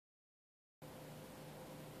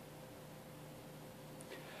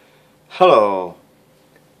Hello.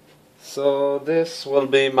 So this will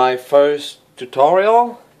be my first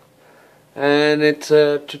tutorial, and it's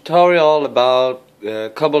a tutorial about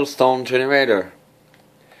Coblestone generator.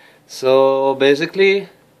 So basically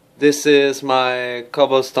this is my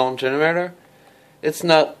Coblestone generator. It's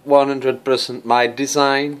not 100% my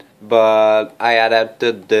design, but I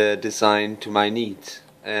adapted the design to my needs,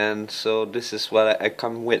 and so this is what I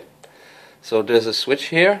come with. So there's a switch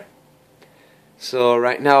here. So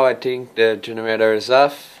right now I think the generator is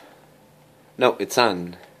off. No, it's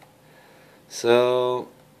on. So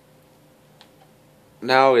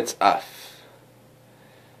now it's off.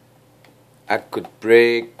 I could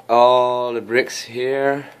break all the bricks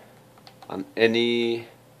here on any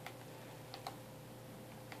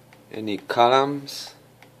columns.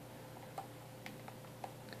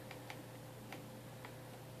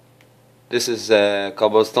 This is a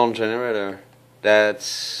Coblestone generator.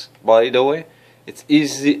 That's, by the way, it's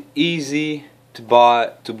easy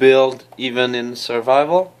to build even in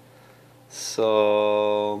survival.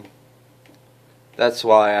 So that's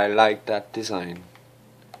why I like that design.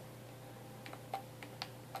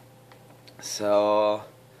 So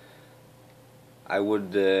I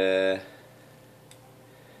would turn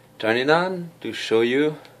it on to show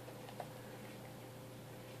you.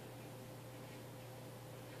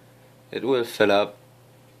 It will fill up.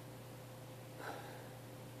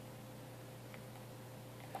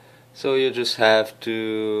 So you just have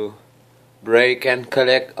to break and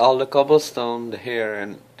collect all the cobblestone here,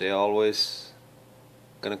 and they always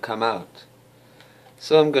gonna come out.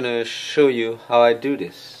 So I'm gonna show you how I do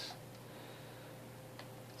this.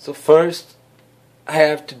 So first I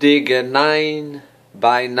have to dig a 9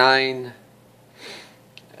 by 9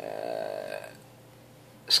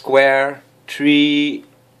 square, 3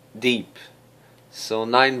 deep. So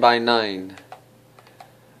 9 by 9.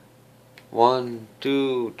 1,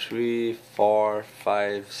 2, 3, 4,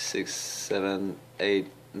 5, 6, 7, 8,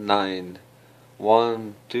 9.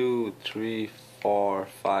 1, 2, 3, 4,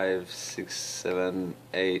 5, 6, 7,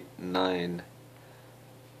 8, 9.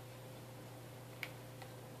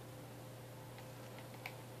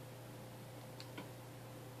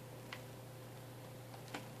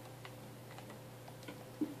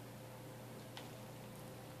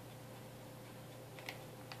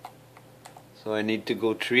 So I need to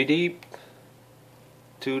go 3 deep,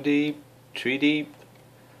 2 deep, 3 deep.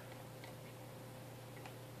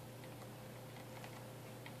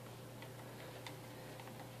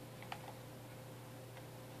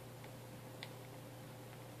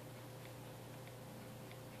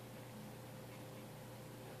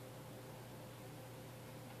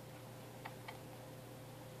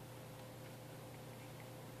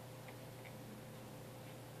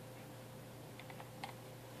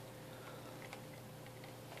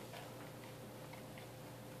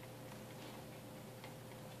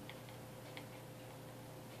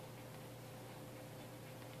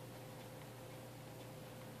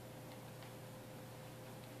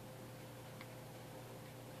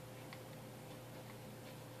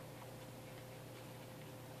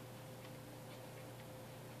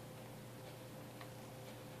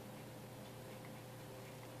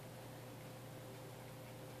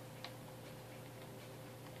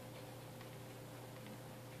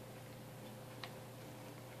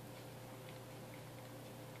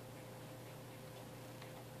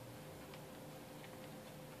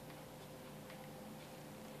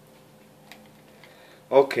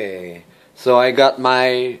 Okay, so I got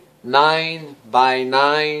my 9 by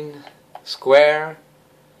 9 square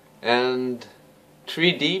and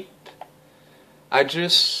 3 deep. I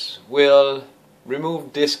just will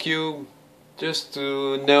remove this cube just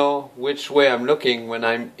to know which way I'm looking when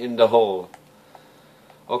I'm in the hole.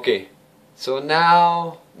 Okay, so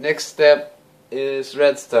now next step is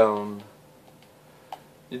redstone.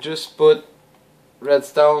 You just put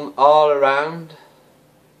redstone all around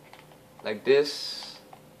like this.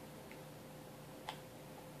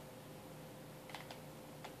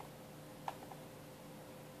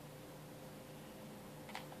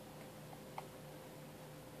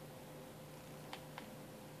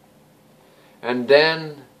 And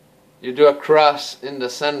then you do a cross in the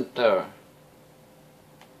center.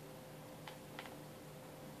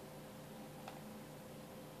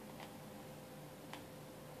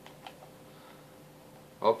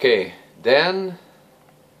 Okay, then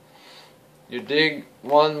you dig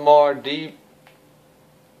one more deep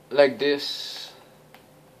like this.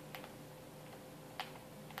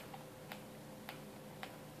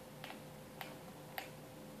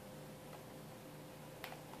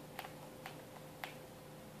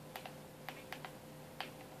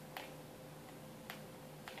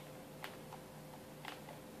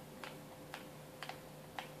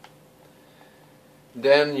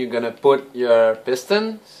 Then you're gonna put your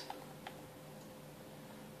pistons.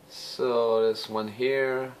 So there's one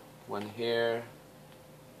here, one here,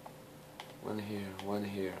 one here, one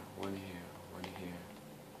here, one here, one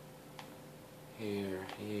here,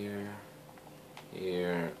 here,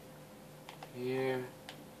 here, here.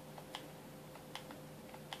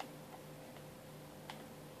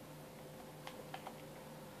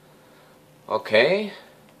 Okay,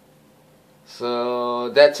 so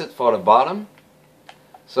that's it for the bottom.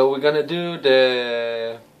 So we're gonna do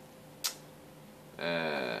the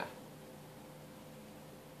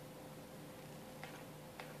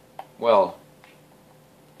well,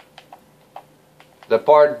 the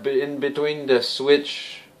part in between the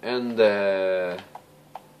switch and the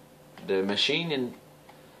machine.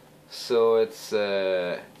 So it's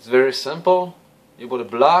very simple. You put a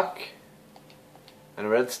block and a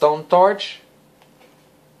redstone torch.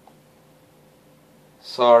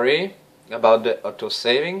 Sorry about the auto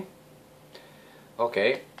saving.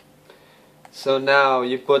 Okay, so now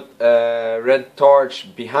you put a red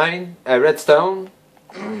torch behind a redstone.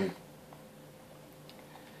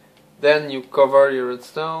 Then you cover your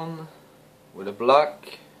redstone with a block,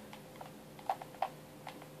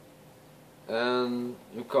 and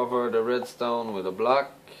you cover the redstone with a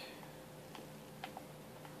block.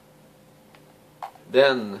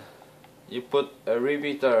 Then you put a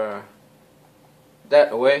repeater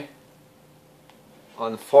that way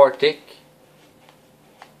on 4 tick.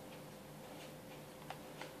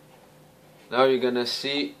 Now you're gonna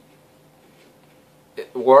see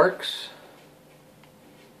it works,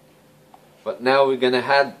 but now we're gonna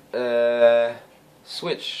add a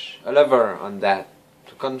switch, a lever on that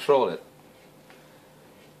to control it.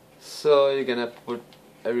 So you're gonna put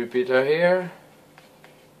a repeater here,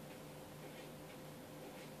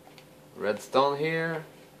 redstone here,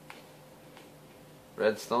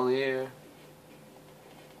 redstone here.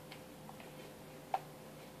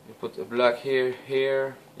 You put a block here,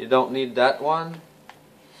 here. You don't need that one.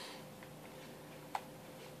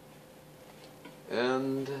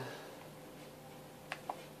 And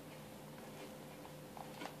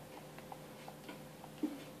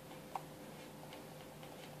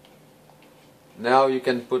now you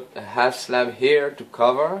can put a half slab here to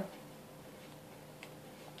cover.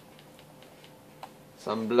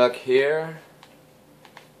 Some block here.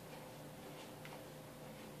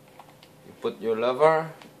 You put your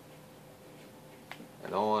lever. I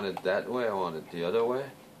don't want it that way, I want it the other way.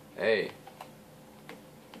 Hey.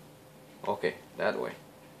 Okay, that way.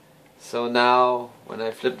 So now when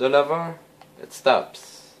I flip the lever, it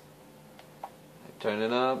stops. I turn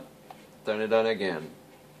it up, turn it on again.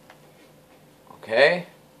 Okay.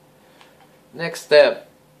 Next step.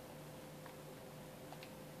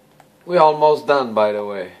 We're almost done, by the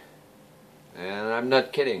way. And I'm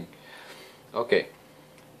not kidding. Okay.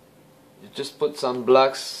 You just put some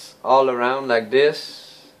blocks all around like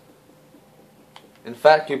this. In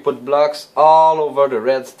fact, you put blocks all over the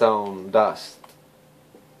redstone dust.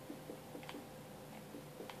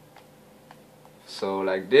 So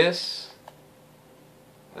like this,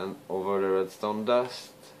 and over the redstone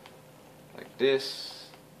dust, like this,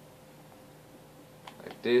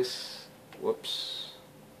 whoops,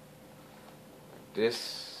 like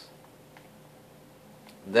this.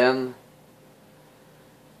 Then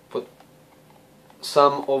put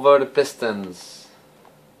some over the pistons.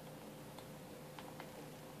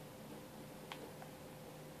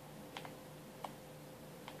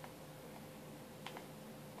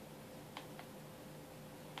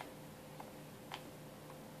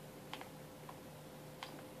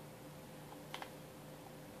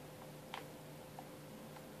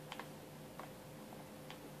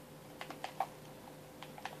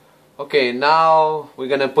 Okay, now we're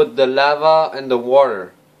gonna put the lava and the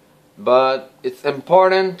water, but it's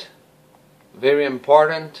important, very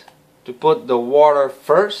important, to put the water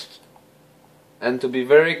first and to be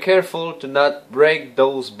very careful to not break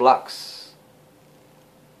those blocks.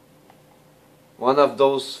 One of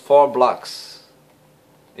those 4 blocks.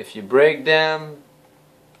 If you break them,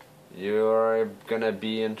 you're gonna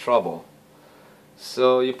be in trouble.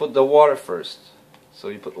 So you put the water first. So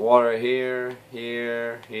you put water here,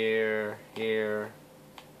 here, here, here,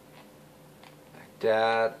 like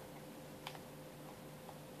that.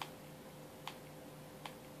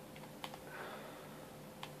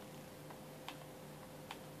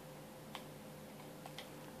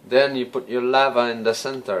 Then you put your lava in the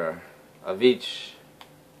center of each.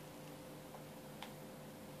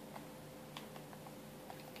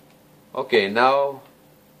 Okay, now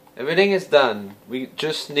everything is done. We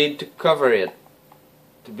just need to cover it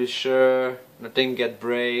to be sure nothing get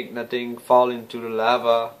break, nothing fall into the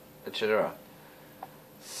lava, etc.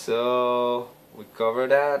 So we cover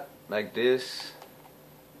that like this.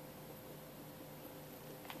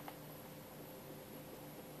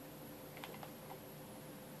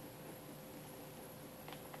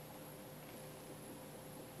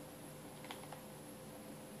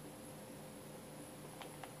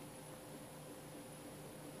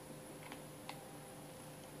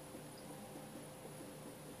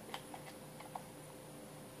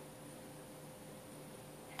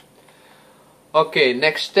 Okay,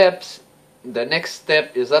 next steps. The next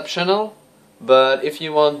step is optional, but if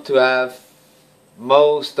you want to have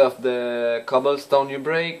most of the cobblestone you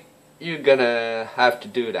break, you're gonna have to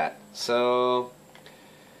do that. So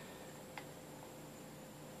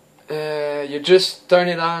you just turn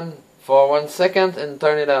it on for 1 second and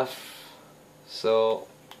turn it off. So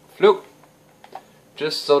look,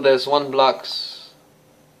 just so there's one block.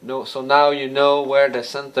 No, so now you know where the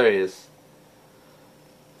center is.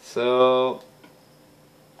 So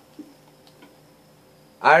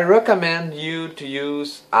I recommend you to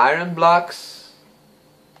use iron blocks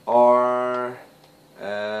or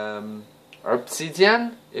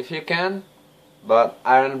obsidian if you can, but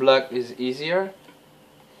iron block is easier.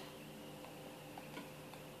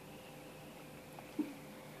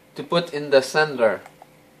 To put in the center,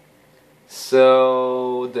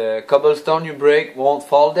 so the cobblestone you break won't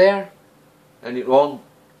fall there and it won't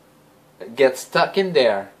get stuck in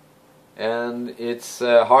there, and it's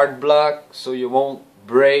a hard block, so you won't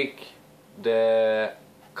break the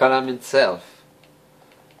column itself.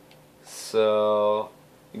 So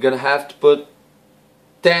you're gonna have to put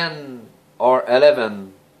 10 or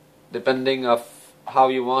 11 depending of how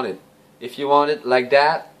you want it. If you want it like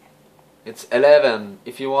that, it's 11.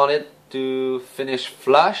 If you want it to finish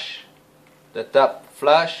flush, the top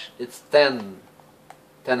flush, it's 10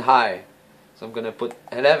 high. So I'm gonna put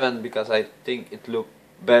 11 because I think it look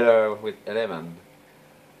better with 11.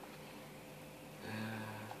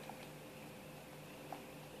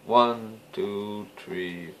 1, 2,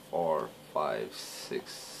 3, 4, 5,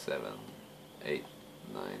 6, 7, 8,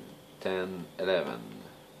 9, 10, 11.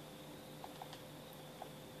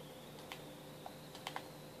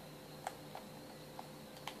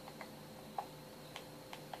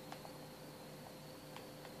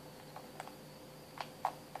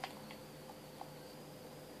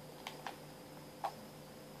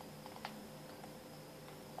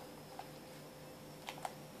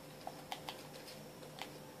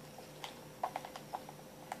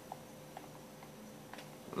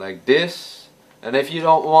 Like this. And if you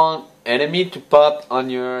don't want enemy to pop on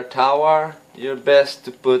your tower, you're best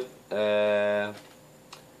to put no,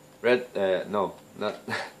 not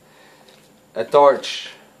a torch.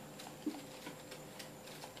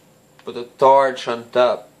 Put a torch on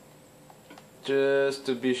top, just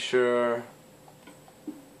to be sure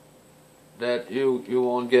that you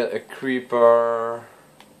won't get a creeper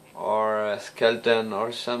or a skeleton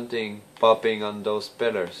or something popping on those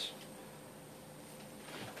pillars.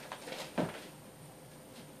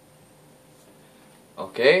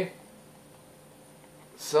 Okay,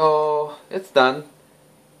 so it's done.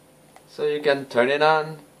 So you can turn it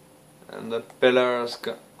on and the pillars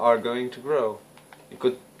are going to grow.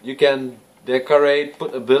 You can decorate,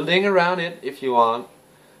 put a building around it if you want.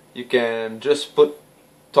 You can just put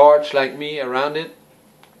torch like me around it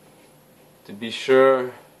to be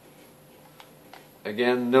sure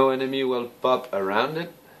again no enemy will pop around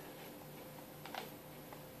it.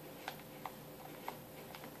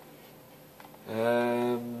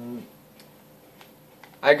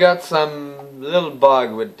 I got some little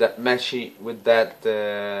bug with that machine, with that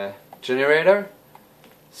generator.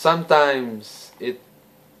 Sometimes it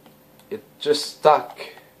just stuck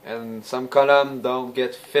and some column don't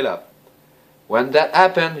get filled up. When that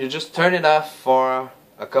happens, you just turn it off for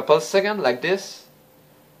a couple seconds like this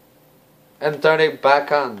and turn it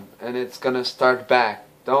back on and it's gonna start back.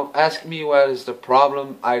 Don't ask me what is the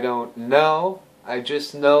problem, I don't know. I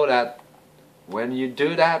just know that when you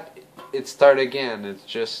do that, it starts again. It's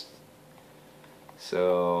just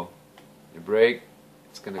so you break,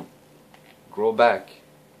 it's gonna grow back.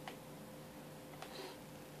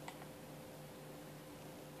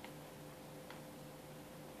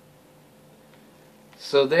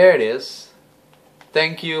 So there it is.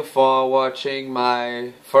 Thank you for watching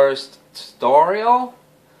my first tutorial,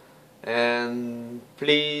 and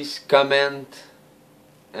please comment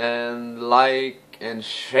and like and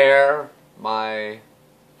share my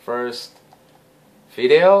first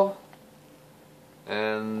video,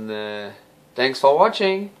 and thanks for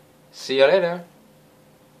watching. See you later.